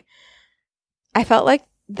like, I felt like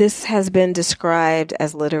this has been described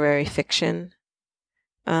as literary fiction.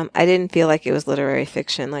 I didn't feel like it was literary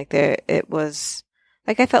fiction. It was,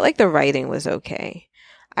 I felt like the writing was okay.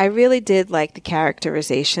 I really did like the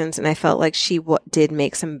characterizations, and I felt like she did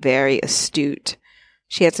make some very astute,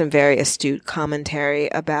 she had some very astute commentary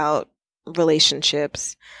about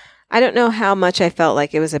relationships. I don't know how much I felt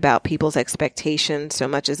like it was about people's expectations so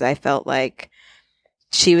much as I felt like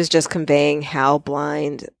she was just conveying how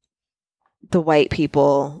blind the white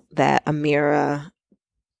people that Amira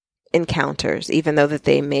encounters, even though that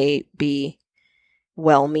they may be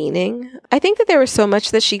well-meaning. I think that there was so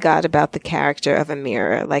much that she got about the character of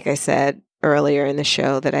Amira, like I said earlier in the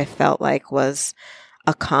show, that I felt like was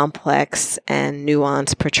a complex and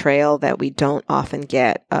nuanced portrayal that we don't often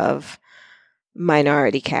get of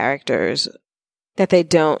minority characters, that they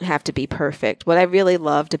don't have to be perfect. What I really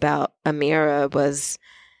loved about Amira was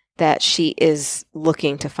that she is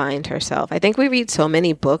looking to find herself. I think we read so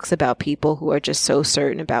many books about people who are just so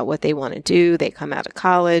certain about what they want to do. They come out of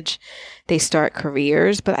college, they start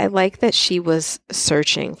careers, but I like that she was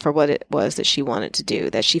searching for what it was that she wanted to do,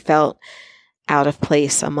 that she felt out of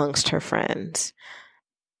place amongst her friends.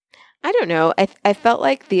 I don't know. I felt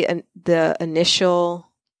like the initial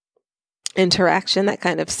interaction that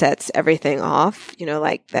kind of sets everything off,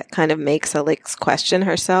 like that kind of makes Alex question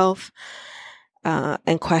herself.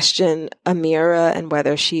 And question Amira and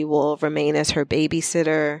whether she will remain as her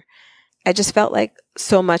babysitter. I just felt like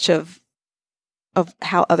so much of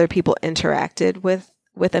how other people interacted with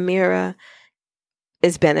Amira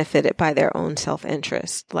is benefited by their own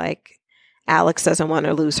self-interest. Like, Alex doesn't want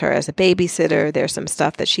to lose her as a babysitter. There's some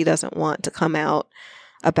stuff that she doesn't want to come out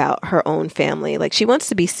about her own family. Like, she wants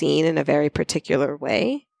to be seen in a very particular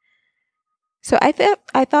way. So I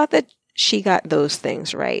thought that she got those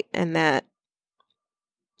things right, and that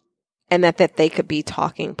they could be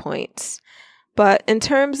talking points. But in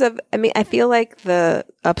terms of, I feel like the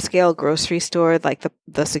upscale grocery store, like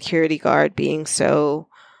the security guard being so,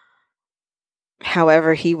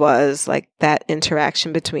 however he was, like that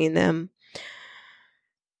interaction between them,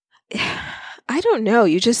 I don't know.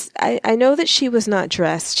 I know that she was not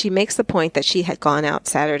dressed. She makes the point that she had gone out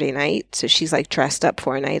Saturday night, so she's like dressed up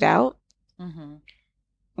for a night out. Mm-hmm.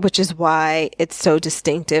 Which is why it's so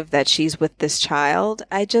distinctive that she's with this child.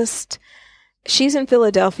 She's in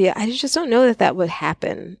Philadelphia. I just don't know that would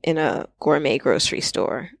happen in a gourmet grocery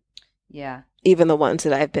store. Yeah. Even the ones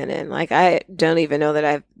that I've been in. Like, I don't even know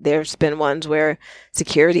that there's been ones where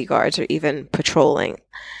security guards are even patrolling.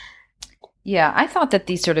 Yeah, I thought that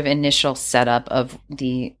the sort of initial setup of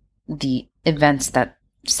the events that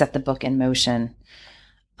set the book in motion,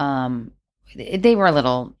 they were a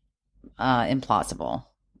little implausible.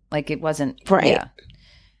 Like, it wasn't right. Yeah.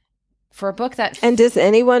 For a book that and does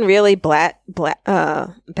anyone really bat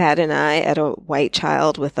an eye at a white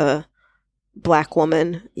child with a black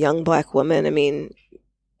woman, young black woman?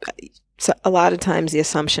 So a lot of times the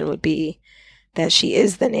assumption would be that she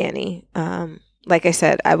is the nanny. Like I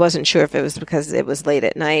said, I wasn't sure if it was because it was late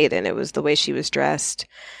at night and it was the way she was dressed.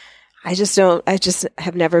 I just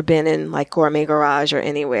have never been in like Gourmet Garage or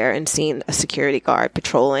anywhere and seen a security guard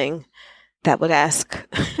patrolling that would ask.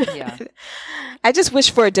 Yeah. I just wish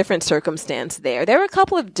for a different circumstance there. There were a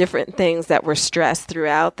couple of different things that were stressed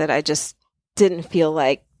throughout that I just didn't feel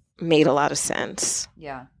like made a lot of sense.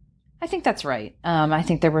 Yeah, I think that's right. I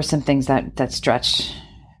think there were some things that stretched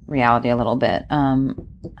reality a little bit.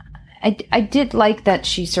 I did like that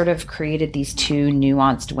she sort of created these two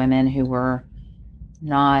nuanced women who were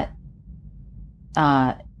not,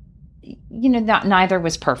 neither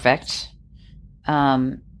was perfect.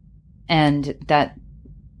 And that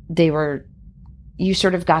you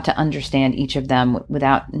sort of got to understand each of them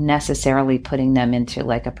without necessarily putting them into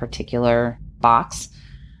like a particular box.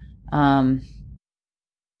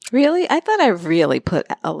 Really? I thought I really put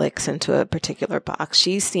Alex into a particular box.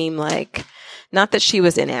 She seemed like, not that she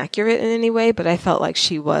was inaccurate in any way, but I felt like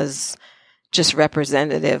she was just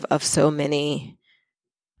representative of so many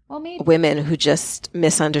women who just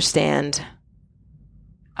misunderstand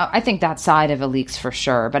I think that side of Alix for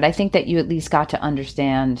sure, but I think that you at least got to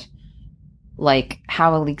understand like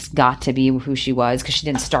how Alix got to be who she was, because she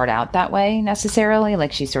didn't start out that way necessarily.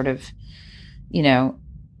 Like she sort of, you know,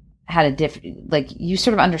 had like you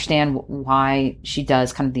sort of understand why she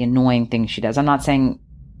does kind of the annoying thing she does. I'm not saying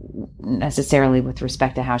necessarily with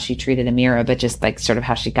respect to how she treated Amira, but just like sort of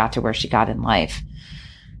how she got to where she got in life.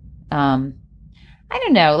 I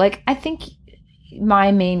don't know. Like, I think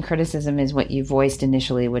my main criticism is what you voiced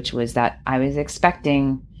initially, which was that I was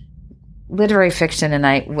expecting literary fiction,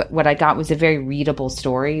 and what I got was a very readable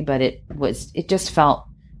story, but it just felt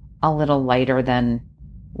a little lighter than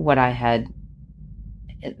what I had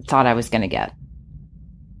thought I was going to get.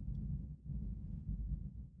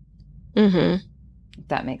 Mm-hmm. If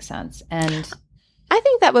that makes sense. And I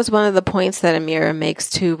think that was one of the points that Amira makes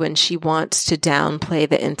too, when she wants to downplay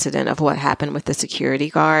the incident of what happened with the security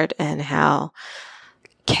guard, and how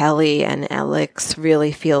Kelly and Alix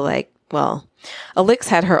really feel like, well, Alix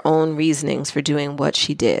had her own reasonings for doing what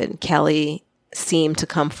she did. Kelly seemed to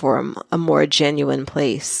come from a more genuine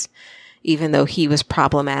place, even though he was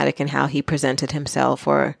problematic in how he presented himself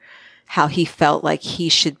or how he felt like he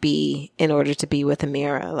should be in order to be with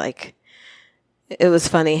Amira. Like, it was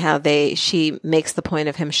funny how she makes the point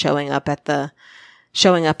of him showing up at the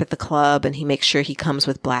club, and he makes sure he comes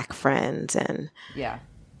with black friends, and yeah,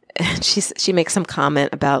 she makes some comment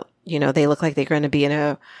about, you know, they look like they're going to be in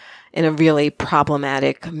a really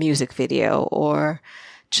problematic music video, or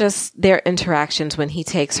just their interactions when he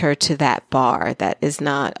takes her to that bar that is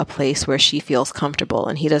not a place where she feels comfortable,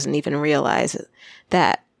 and he doesn't even realize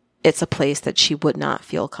that it's a place that she would not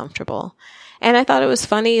feel comfortable. And I thought it was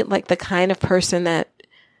funny, like the kind of person that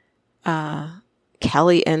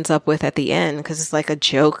Kelly ends up with at the end, because it's like a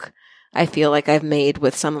joke I feel like I've made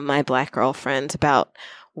with some of my black girlfriends about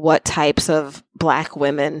what types of black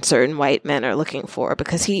women certain white men are looking for,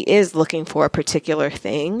 because he is looking for a particular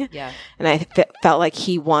thing. Yeah. And I felt like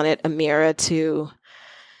he wanted Amira to,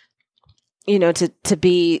 you know, to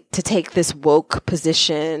take this woke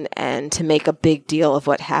position and to make a big deal of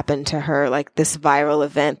what happened to her, like this viral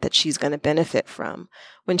event that she's going to benefit from,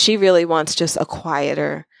 when she really wants just a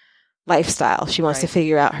quieter lifestyle. She wants to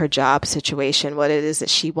figure out her job situation, what it is that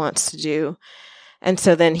she wants to do. And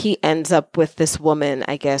so then he ends up with this woman,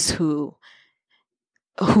 I guess, who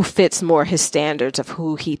fits more his standards of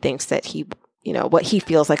who he thinks that he, you know, what he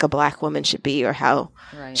feels like a black woman should be, or how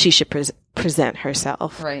she should present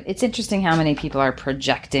herself. Right. It's interesting how many people are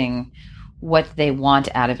projecting what they want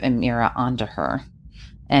out of Amira onto her.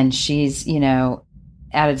 And she's, you know,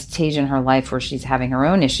 at a stage in her life where she's having her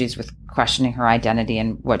own issues with questioning her identity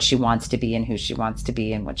and what she wants to be and who she wants to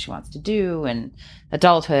be and what she wants to do and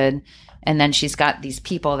adulthood. And then she's got these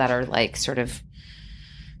people that are like sort of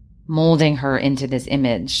molding her into this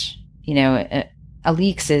image. You know,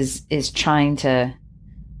 Alix is trying to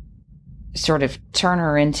sort of turn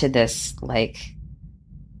her into this like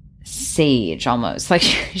sage almost. Like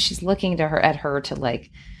she's looking to at her to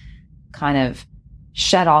like kind of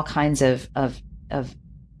shed all kinds of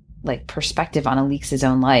like perspective on Alix's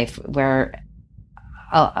own life, where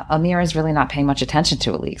Amira is really not paying much attention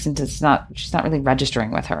to Alix, and she's not really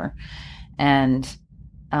registering with her. And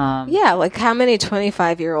yeah, like how many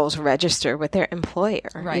 25-year-olds register with their employer?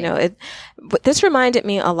 Right. You know, this reminded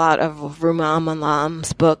me a lot of Rumaan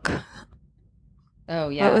Malam's book. Oh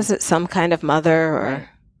yeah, what was it? Some Kind of Mother, or right.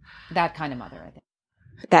 That Kind of Mother, I think.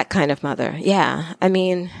 That Kind of Mother. Yeah, I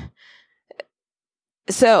mean,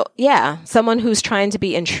 so yeah, someone who's trying to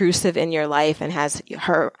be intrusive in your life and has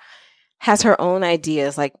her own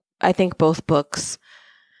ideas. Like, I think both books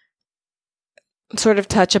sort of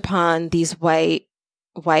touch upon these white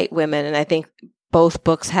women, and I think both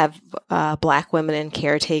books have black women in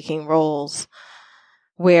caretaking roles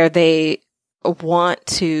where they want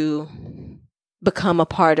to become a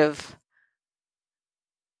part of,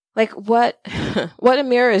 like, what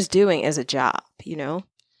Amira is doing is a job, you know,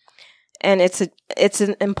 and it's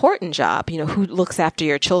an important job. You know, who looks after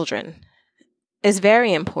your children is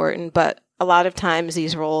very important, but a lot of times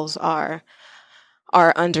these roles are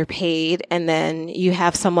underpaid, and then you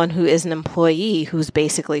have someone who is an employee who's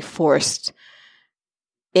basically forced,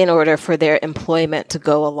 in order for their employment to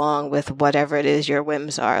go along with whatever it is your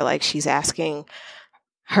whims are. Like, she's asking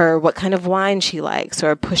her what kind of wine she likes,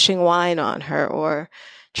 or pushing wine on her, or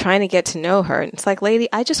trying to get to know her. And it's like, lady,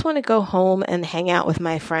 I just want to go home and hang out with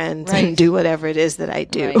my friends and do whatever it is that I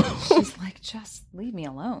do. Right. She's like, just leave me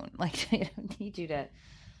alone. Like, I don't need you to.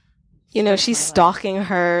 You know, she's stalking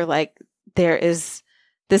her. Like, there is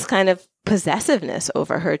this kind of possessiveness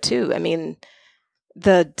over her too. I mean,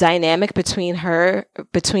 the dynamic between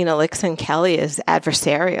Alix and Kelly is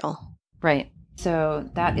adversarial. Right. So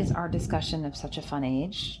that is our discussion of Such a Fun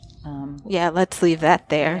Age. Yeah, let's leave that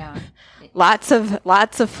there. Yeah. Lots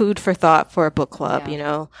of food for thought for a book club,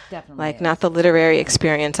 Yeah, definitely like is. not the literary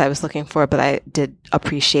experience I was looking for, but I did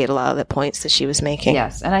appreciate a lot of the points that she was making.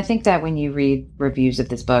 Yes. And I think that when you read reviews of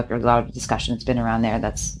this book or a lot of discussion that's been around there,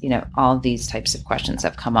 that's, all of these types of questions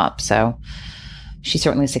have come up. So she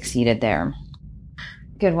certainly succeeded there.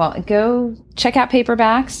 Good. Well, go check out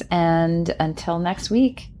Paperbacks. And until next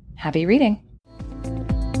week, happy reading.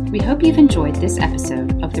 We hope you've enjoyed this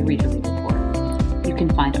episode of The Readerly Report. You can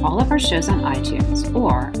find all of our shows on iTunes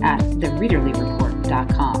or at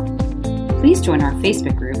thereaderlyreport.com. Please join our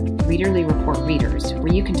Facebook group, Readerly Report Readers,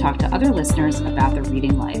 where you can talk to other listeners about their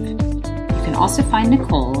reading life. You can also find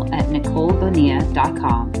Nicole at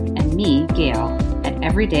NicoleBonilla.com and me, Gail, at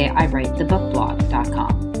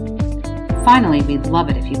EverydayIWriteTheBookBlog.com. Finally, we'd love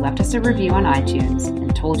it if you left us a review on iTunes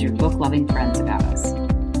and told your book-loving friends about us.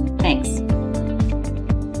 Thanks.